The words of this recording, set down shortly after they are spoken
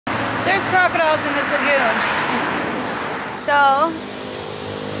there's crocodiles in this lagoon.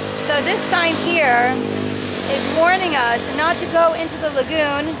 So this sign here is warning us not to go into the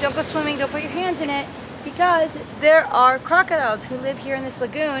lagoon. Don't go swimming, don't put your hands in it, because there are crocodiles who live here in this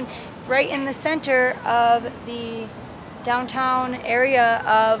lagoon right in the center of the downtown area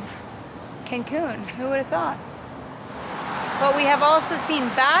of Cancun. Who would have thought? But we have also seen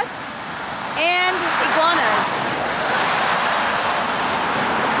bats and iguanas.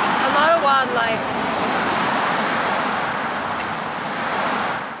 A lot of wildlife.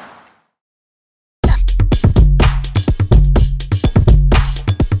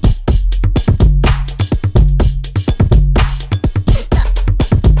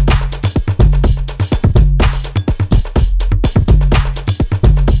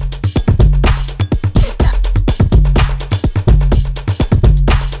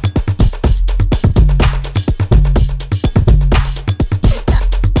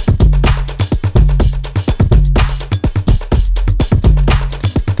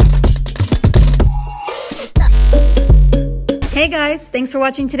 Hey guys, thanks for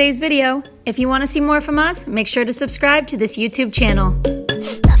watching today's video. If you want to see more from us, make sure to subscribe to this YouTube channel.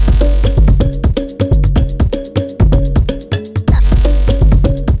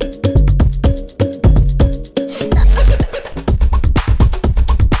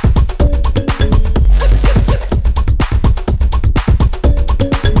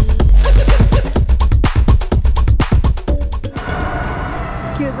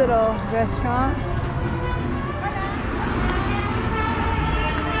 Cute little restaurant.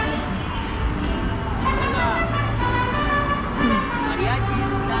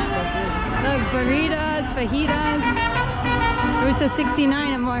 Look, burritos, fajitas, Ruta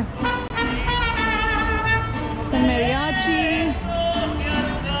 69 and more. Some mariachi.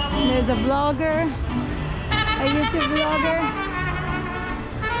 There's a vlogger, a YouTube vlogger.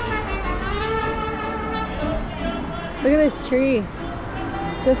 Look at this tree.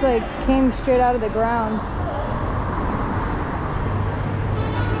 Just like came straight out of the ground.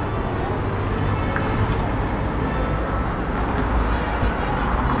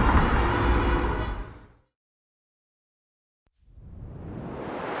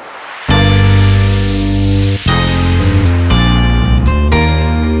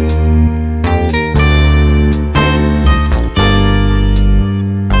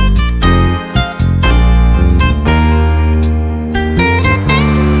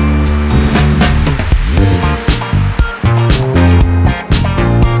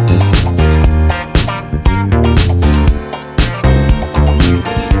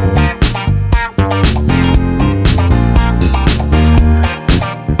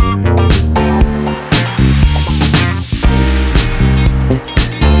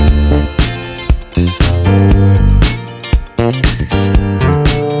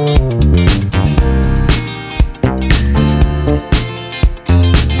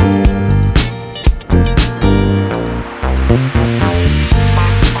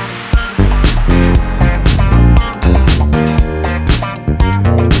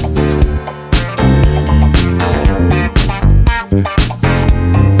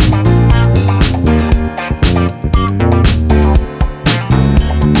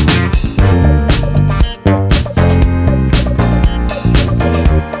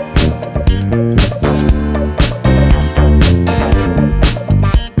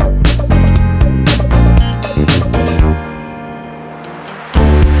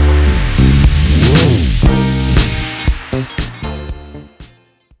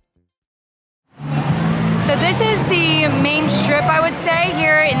 So this is the main strip, I would say,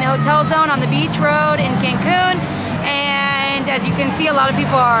 here in the hotel zone on the beach road in Cancun. And as you can see, a lot of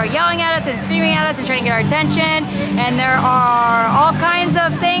people are yelling at us and screaming at us and trying to get our attention. And there are all kinds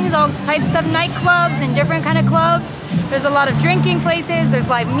of things, all types of nightclubs and different kind of clubs. There's a lot of drinking places, there's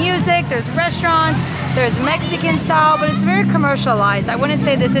live music, there's restaurants, there's Mexican style, but it's very commercialized. I wouldn't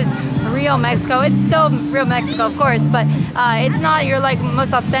say this is real Mexico. It's still real Mexico, of course, but it's not your like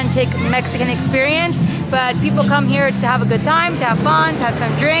most authentic Mexican experience. But people come here to have a good time, to have fun, to have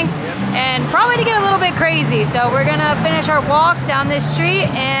some drinks, and probably to get a little bit crazy. So we're gonna finish our walk down this street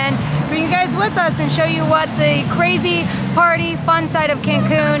and bring you guys with us and show you what the crazy party fun side of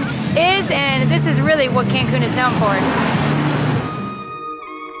Cancun is. And this is really what Cancun is known for.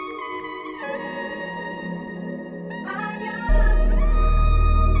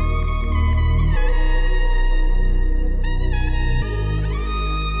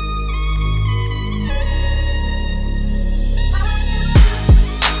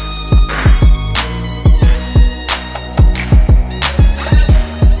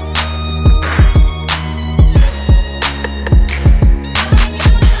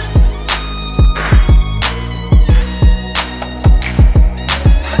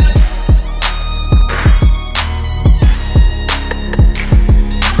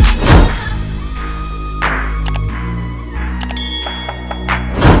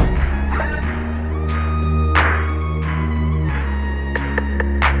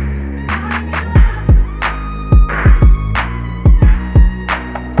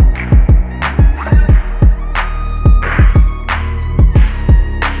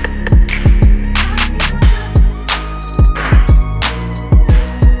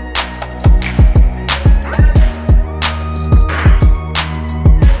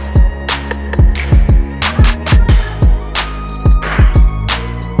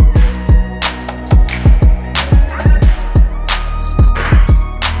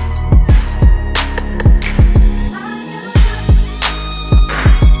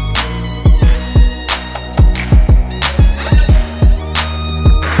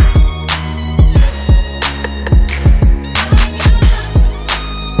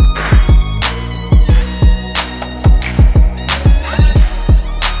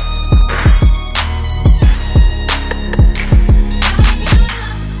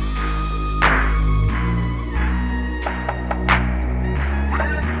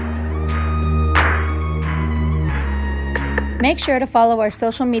 make sure to follow our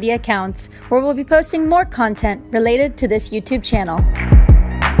social media accounts, where we'll be posting more content related to this YouTube channel.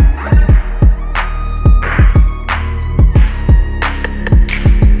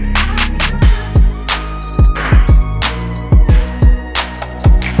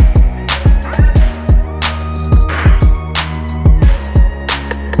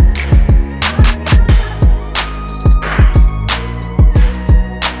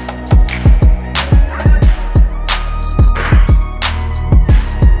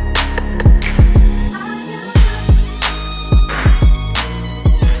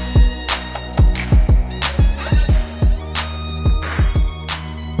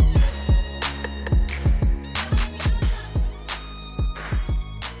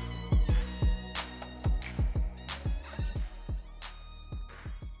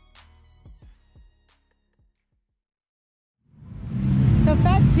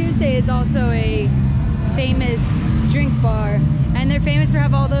 Tuesday is also a famous drink bar, and they're famous for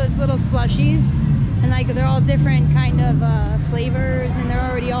have all those little slushies, and like they're all different kind of flavors, and they're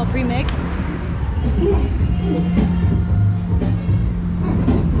already all pre-mixed.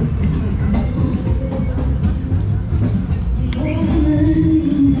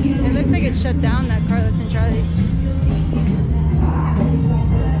 It looks like it shut down, that Carlos and Charlie's.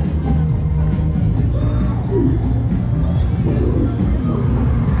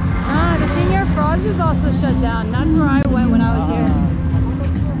 Is also shut down. That's where I went when I was here.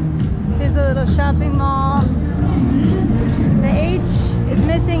 Here's a little shopping mall. The H is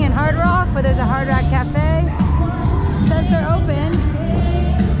missing in Hard Rock, but there's a Hard Rock Cafe. It says they're open.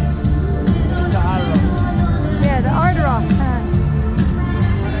 It's the Hard Rock. Yeah, the Hard Rock.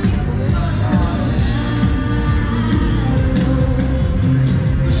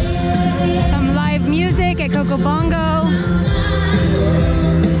 Some live music at Coco Bongo.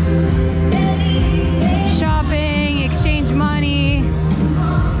 Money.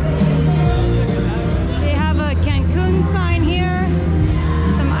 They have a Cancun sign here,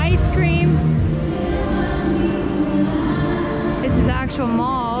 some ice cream. This is the actual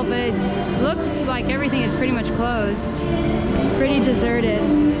mall, but it looks like everything is pretty much closed. Pretty deserted.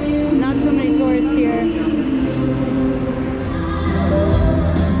 Not so many tourists here.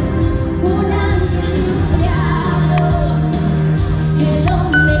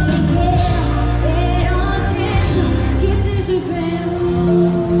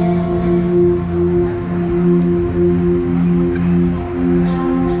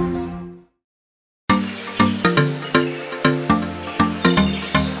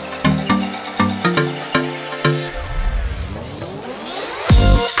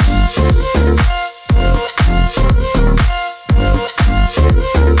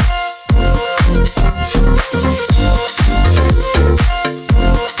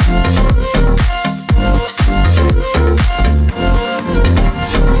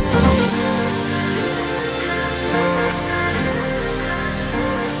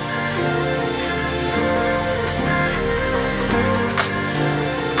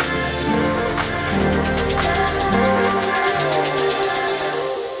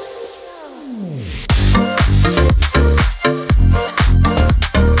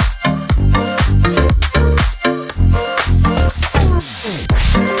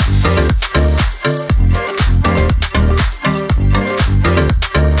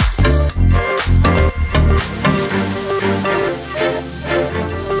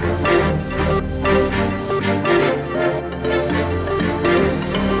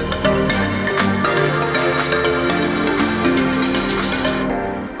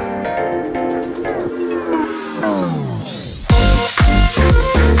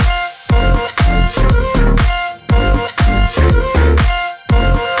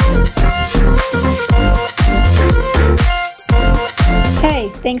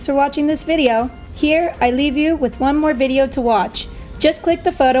 Thanks for watching this video. Here, I leave you with one more video to watch. Just click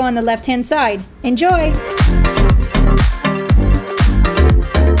the photo on the left-hand side. Enjoy!